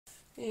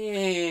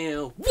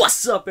And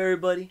what's up,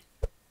 everybody?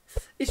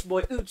 It's your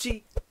boy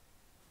Uchi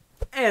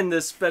and the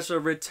special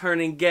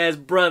returning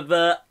guest,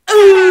 brother Uchi.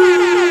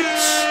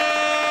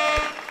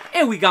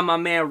 And we got my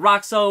man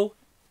Roxo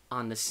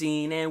on the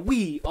scene, and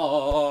we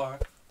are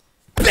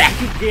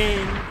back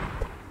again.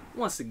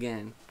 Once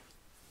again.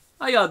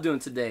 How y'all doing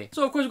today?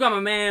 So of course we got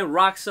my man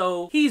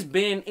Roxo. He's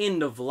been in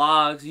the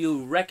vlogs.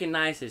 You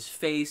recognize his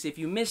face. If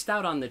you missed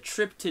out on the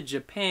trip to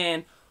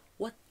Japan,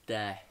 what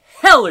the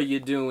hell are you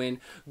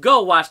doing?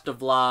 Go watch the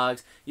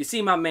vlogs. You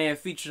see my man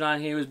featured on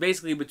here. It was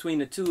basically between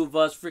the two of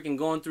us freaking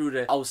going through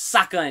the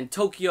Osaka and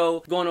Tokyo,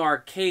 going to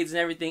arcades and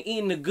everything,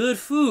 eating the good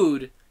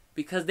food.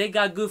 Because they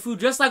got good food,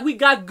 just like we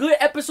got good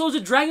episodes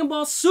of Dragon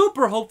Ball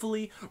Super,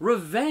 hopefully.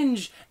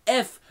 Revenge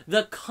F,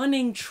 the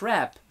Cunning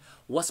Trap.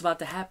 What's about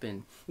to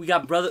happen? We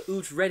got Brother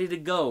Uch ready to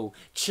go,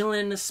 chilling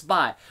in the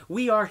spot.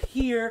 We are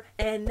here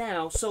and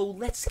now, so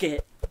let's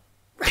get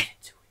right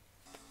into it.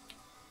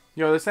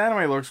 Yo, this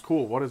anime looks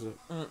cool. What is it?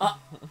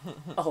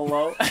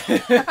 Hello?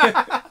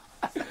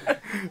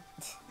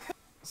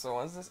 So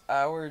when's this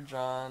hour,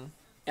 John?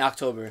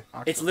 October.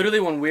 It's literally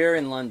when we're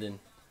in London.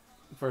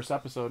 First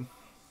episode.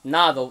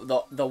 Nah,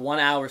 the 1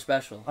 hour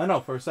special. I know,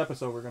 first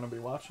episode we're going to be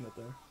watching it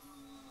there.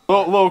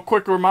 Little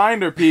quick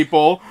reminder,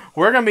 people.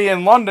 We're going to be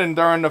in London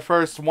during the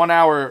first 1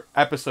 hour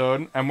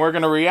episode, and we're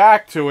going to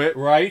react to it,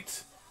 right?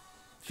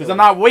 Because Sure. I'm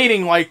not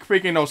waiting like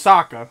freaking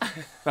Osaka.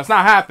 That's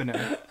not happening.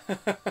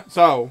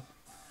 So,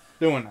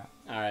 doing that.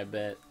 Alright,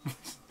 bet.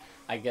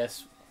 I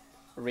guess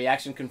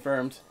reaction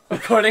confirmed,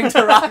 according to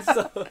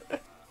Roxo.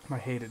 I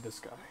hated this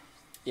guy.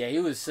 Yeah, he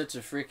was such a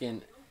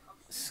freaking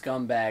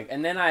scumbag.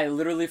 And then I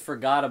literally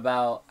forgot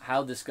about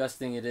how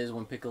disgusting it is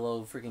when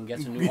Piccolo freaking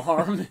gets a new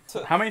arm.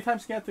 How many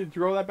times do you have to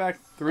throw that back?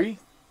 3?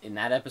 In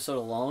that episode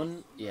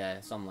alone,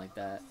 yeah, something like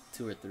that.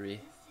 2 or 3.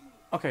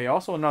 Okay,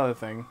 also another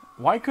thing.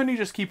 Why couldn't he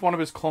just keep one of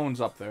his clones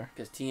up there?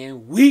 Because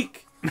Tien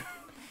weak.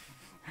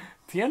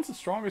 Tien's the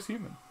strongest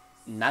human.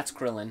 And that's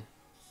Krillin.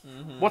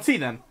 Mm-hmm. What's he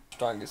then?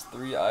 Strongest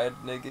three-eyed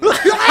nigga.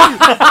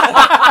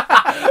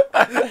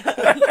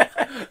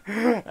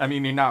 I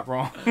mean, you're not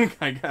wrong,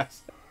 I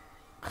guess.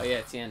 Oh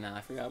yeah, Tien now.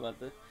 I forgot about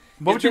this.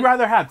 What would you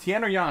rather have,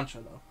 Tien or Yamcha,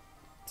 though?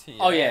 Tien.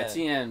 Oh yeah,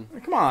 Tien.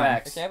 Come on. I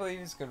Facts. can't believe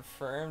he's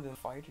confirmed in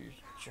fighters.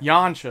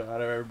 Yamcha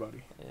out of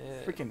everybody.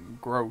 Yeah. Freaking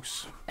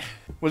gross.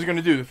 What's he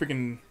gonna do? The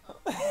freaking...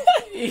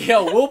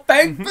 Yo, we'll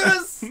bang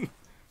this!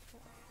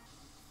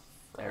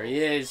 There he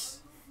is.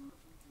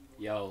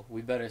 Yo,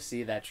 we better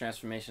see that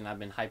transformation I've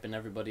been hyping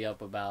everybody up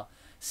about.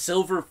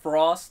 Silver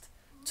Frost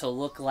to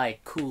look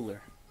like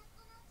Cooler.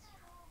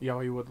 Yo,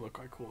 he would look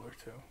like Cooler,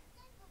 too.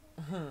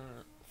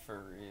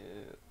 For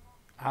real.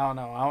 I don't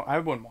know. I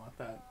wouldn't want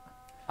that.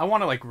 I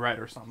want it like red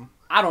or something.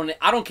 I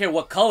don't care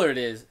what color it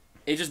is.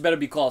 It just better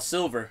be called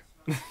Silver.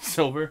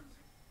 Silver.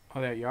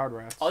 Oh, that yard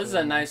rats. Oh, this is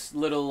a nice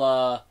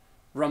little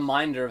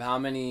reminder of how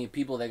many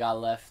people they got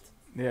left.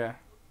 Yeah.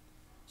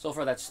 So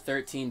far, that's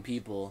 13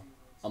 people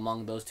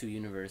among those two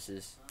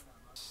universes.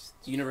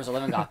 Universe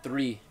 11 got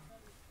 3.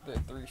 The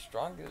 3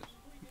 strongest.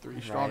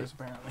 3 strongest,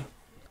 apparently.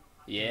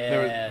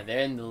 Yeah, they're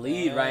in the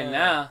lead right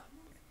now.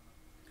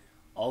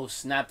 Oh,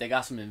 snap. They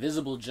got some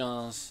invisible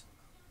Johns.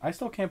 I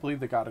still can't believe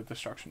the god of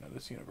destruction of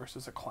this universe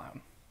is a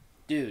clown.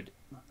 Dude,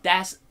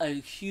 that's a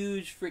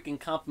huge freaking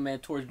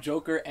compliment towards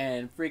Joker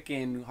and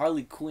freaking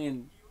Harley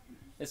Quinn.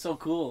 It's so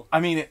cool. I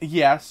mean,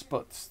 yes,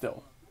 but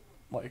still.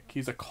 Like,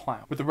 he's a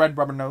clown. With the red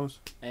rubber nose.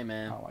 Hey, I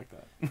man. don't like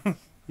that.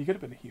 He could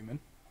have been a human.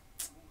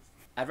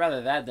 I'd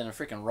rather that than a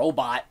freaking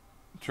robot.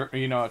 True.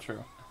 You know,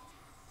 true.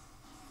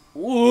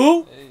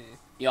 Woo! Hey,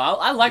 Yo,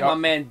 I like Yup. my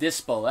man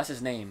Dispo. That's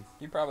his name.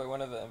 he probably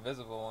one of the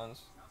invisible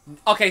ones.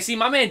 Okay, see,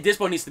 my man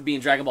Dispo needs to be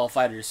in Dragon Ball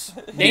Fighters.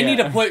 They Yeah.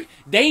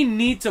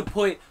 need to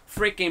put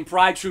freaking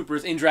Pride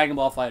Troopers in Dragon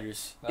Ball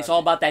Fighters. It's all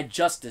about that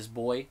justice,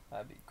 boy.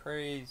 That'd be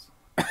crazy.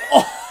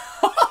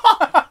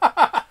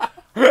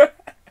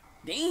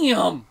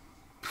 Damn.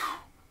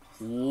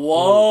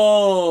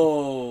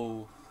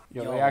 Whoa.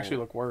 Yo, Yo. they actually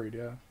look worried,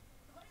 yeah.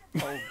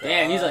 Oh,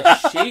 Damn, he's a God.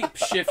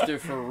 shapeshifter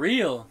for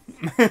real.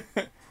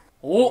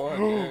 Oh,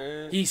 Oh,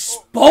 yeah. he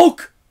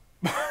spoke.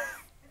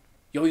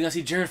 Yo, you gonna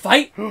see Jiren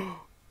fight? Yo.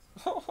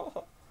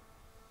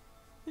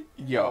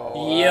 Yo.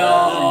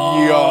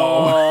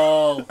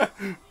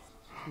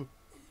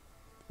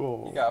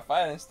 Oh. You got a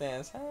fighting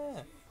stance,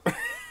 huh?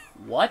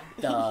 What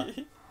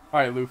the?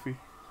 Alright, Luffy.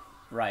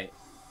 Right.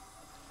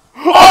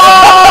 Yeah,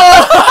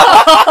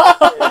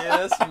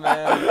 this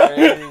man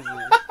crazy.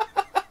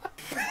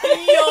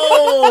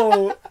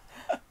 Yo.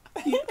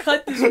 He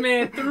cut this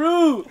man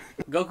through.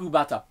 Goku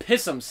about to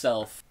piss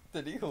himself.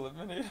 Did he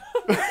eliminate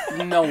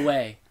him? No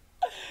way.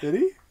 Did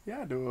he?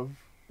 Yeah, I do him.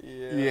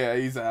 Yeah. Yeah,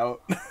 he's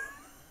out.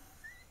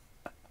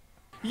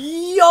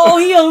 Yo,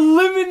 he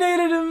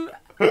eliminated him.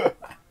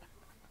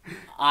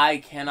 I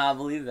cannot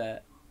believe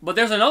that. But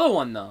there's another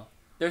one though.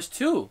 There's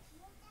 2.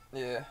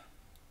 Yeah.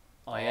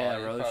 Oh yeah,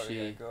 you're probably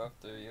Roshi. gonna go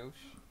after Yoshi.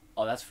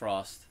 Oh, that's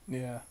Frost.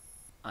 Yeah.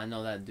 I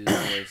know that dude's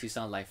voice. He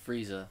sounds like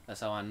Frieza.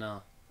 That's how I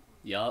know.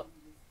 Yup.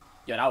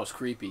 Yo, that was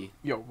creepy.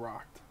 Yo,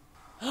 rocked.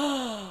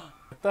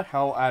 Get the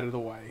hell out of the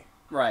way.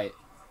 Right.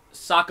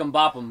 Sock him,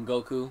 bop him,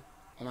 Goku.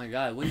 Oh my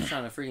god, what are you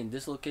trying to freaking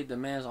dislocate the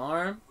man's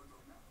arm?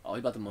 Oh, he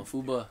about to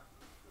Mofuba.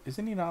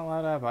 Isn't he not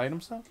allowed to have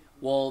items though?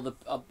 Well,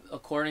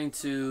 according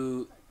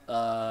to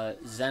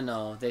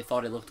Zeno, they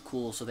thought it looked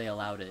cool, so they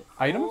allowed it.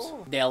 Items?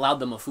 Ooh. They allowed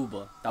the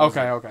Mafuba. That was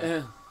Okay.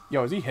 it.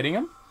 Yo, is he hitting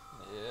him?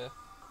 Yeah.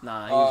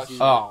 Nah, he Oh, was,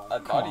 shit. Oh, I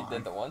thought he come did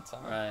on. the one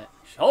time. right.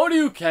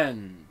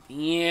 Shoryuken.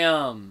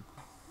 Damn.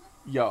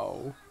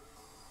 Yo.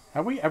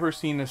 Have we ever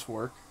seen this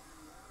work?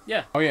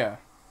 Yeah. Oh, yeah.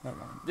 Never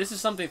mind. This is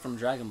something from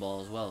Dragon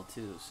Ball as well,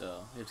 too,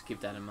 so you have to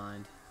keep that in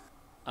mind.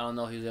 I don't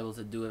know if he was able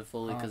to do it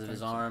fully because of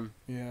his arm.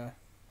 Yeah.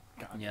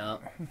 God. Yeah.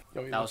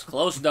 Yo, That was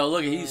close, though.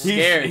 Look, he's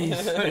scared.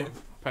 He's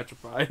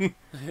petrified.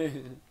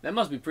 That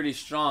must be pretty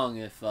strong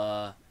if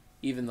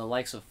even the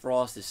likes of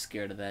Frost is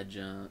scared of that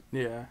junk.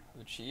 Yeah.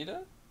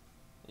 Vegeta?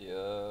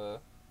 Yeah.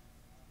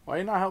 Why are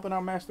you not helping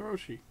out Master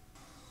Roshi?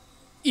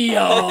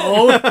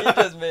 Yo! He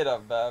just made a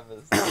bad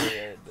mistake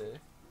right there.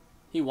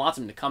 He wants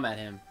him to come at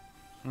him.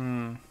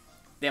 Hmm.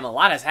 Damn, a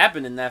lot has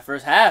happened in that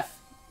first half.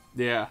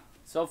 Yeah.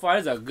 So far,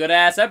 it's a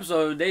good-ass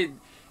episode.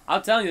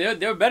 I'm telling you,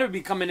 they better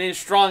be coming in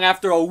strong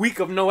after a week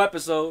of no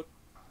episode.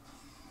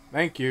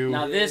 Thank you.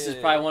 Now, this is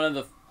probably one of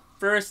the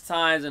first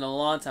times in a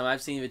long time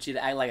I've seen Vegeta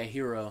act like a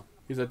hero.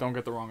 He said, don't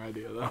get the wrong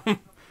idea, though.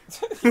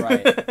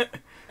 Right.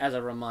 As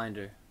a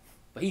reminder.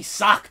 But he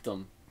socked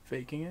him.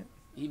 Faking it?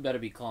 He better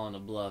be calling a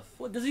bluff.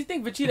 What, does he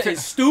think Vegeta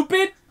is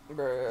stupid?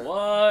 Bruh.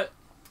 What?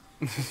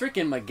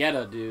 Freaking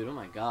Magetta, dude. Oh,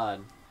 my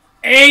God.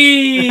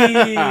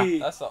 Hey!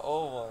 That's the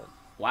old one.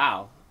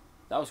 Wow.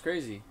 That was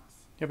crazy.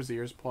 Yep, his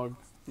ears plugged.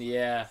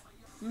 Yeah.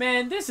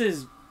 Man, this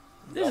is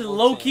Double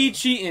low-key team.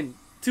 cheating.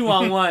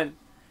 2-on-1.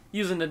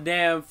 Using the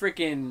damn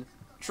freaking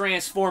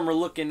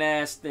Transformer-looking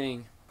ass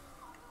thing.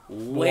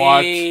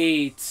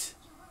 Wait.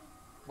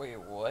 Wait,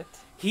 what?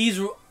 He's...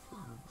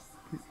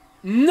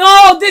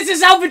 No! This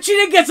is how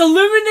Vegeta gets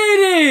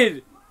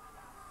eliminated!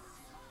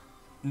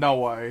 No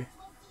way.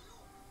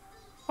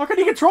 How can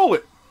he control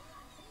it?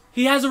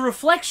 He has a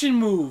reflection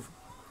move.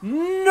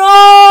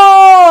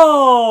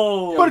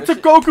 No! But it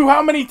took Goku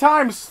how many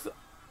times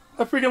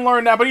to freaking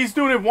learn that? But he's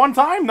doing it one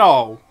time?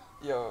 No.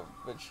 Yo,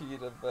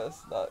 Vegeta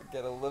best not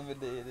get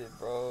eliminated,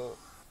 bro.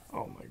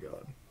 Oh my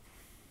god.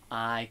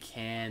 I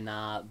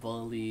cannot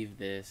believe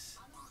this.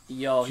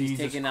 Yo, he's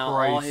Jesus taking out all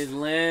Christ. his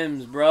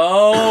limbs,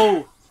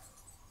 bro.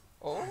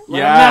 Oh, Let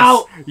him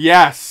out.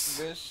 Yes.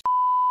 this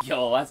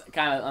Yo, that's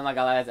kind of, I'm not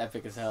gonna lie, that's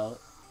epic as hell.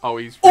 Oh,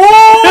 he's...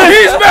 Oh,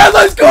 he's mad.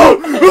 Let's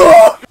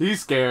go.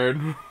 He's scared.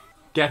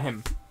 Get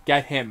him.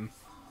 Get him.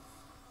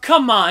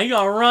 come on, you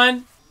gonna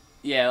run?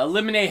 Yeah,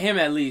 eliminate him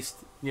at least.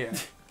 Yeah.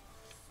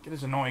 Get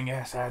his annoying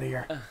ass out of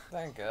here.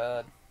 Thank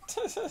God.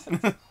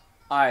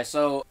 Alright,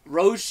 so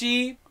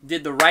Roshi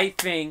did the right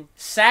thing,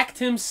 sacked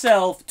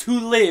himself to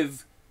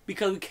live,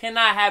 because we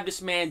cannot have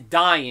this man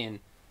dying,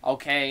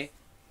 okay?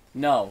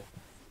 No.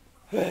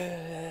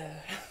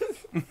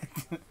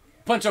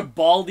 Bunch of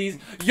baldies.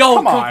 Yo,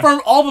 Come on.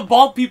 confirm all the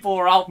bald people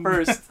are out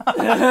first.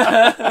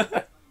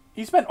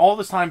 He spent all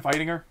this time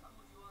fighting her.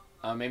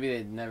 Maybe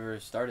they never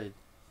started.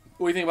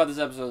 What do you think about this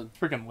episode?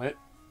 Freaking lit.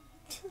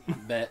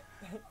 Bet.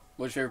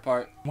 What's your favorite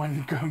part?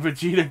 When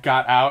Vegeta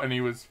got out and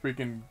he was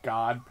freaking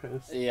god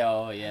pissed.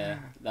 Yo, yeah.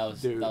 That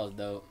was Dude. that was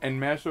dope. And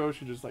Master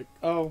Roshi just like,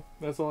 oh,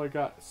 that's all I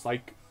got.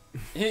 Psych.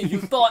 You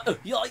thought... What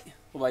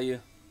about you?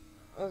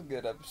 That was a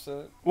good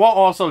episode. Well,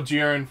 also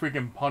Jiren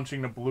freaking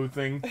punching the blue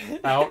thing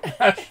out.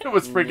 That shit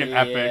was freaking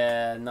epic.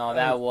 Yeah, no, that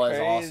That was was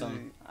awesome.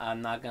 crazy.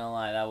 I'm not gonna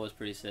lie, that was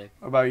pretty sick.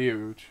 What about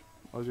you, Uch?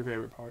 What was your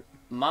favorite part?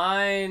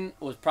 Mine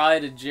was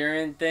probably the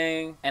Jiren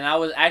thing, and I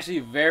was actually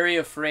very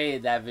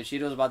afraid that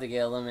Vegeta was about to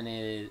get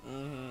eliminated.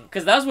 Mm-hmm.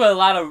 Because that's what a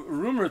lot of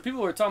rumors,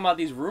 people were talking about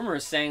these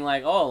rumors saying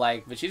like, oh,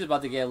 like Vegeta's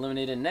about to get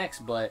eliminated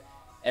next, but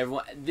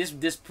everyone, this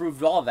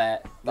disproved all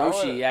that. That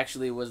Roshi would-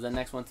 actually was the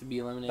next one to be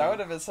eliminated. That would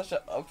have been such an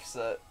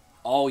upset.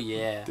 Oh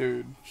yeah,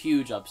 Dude.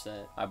 huge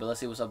upset. Alright, but let's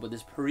see what's up with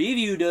this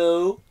preview,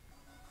 though.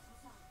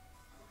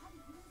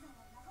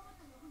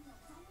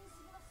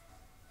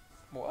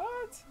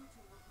 What?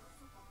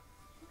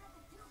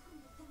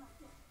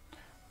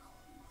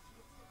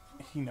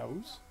 He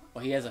knows?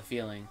 Well, he has a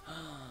feeling.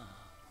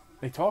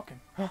 They talking.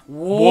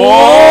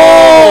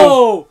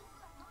 Whoa!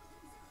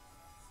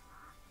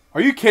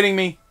 Are you kidding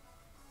me?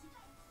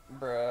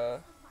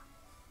 Bruh.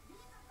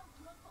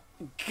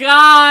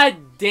 God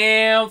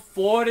damn,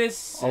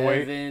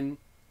 4-7.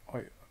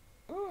 Wait.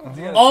 Ooh,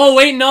 Oh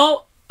wait,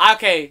 no.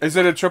 Okay, Is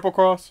it a triple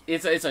cross?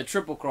 it's a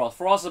triple cross.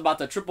 Frost is about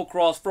to triple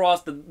cross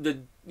Frost the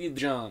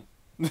John.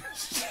 But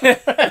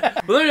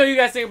let me know what you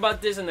guys think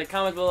about this in the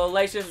comments below.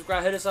 Like, share,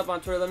 subscribe, hit us up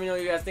on Twitter. Let me know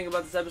what you guys think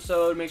about this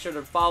episode. Make sure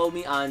to follow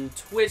me on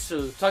Twitch.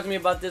 So talk to me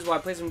about this while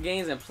I play some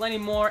games and plenty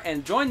more.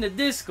 And join the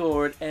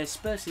Discord,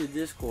 especially the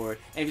Discord.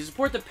 And if you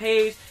support the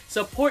page,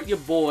 support your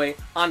boy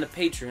on the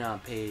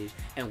Patreon page.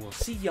 And we'll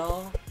see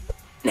y'all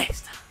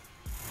next time.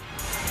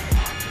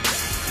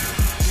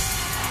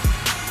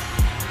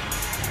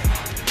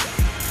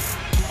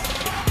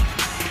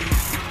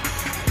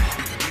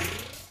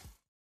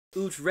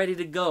 Uch ready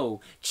to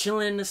go,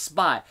 chilling in the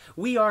spot.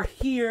 We are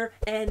here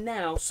and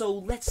now, so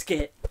let's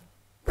get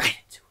right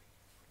into it.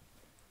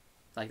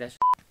 Like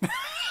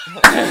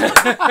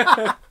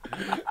that.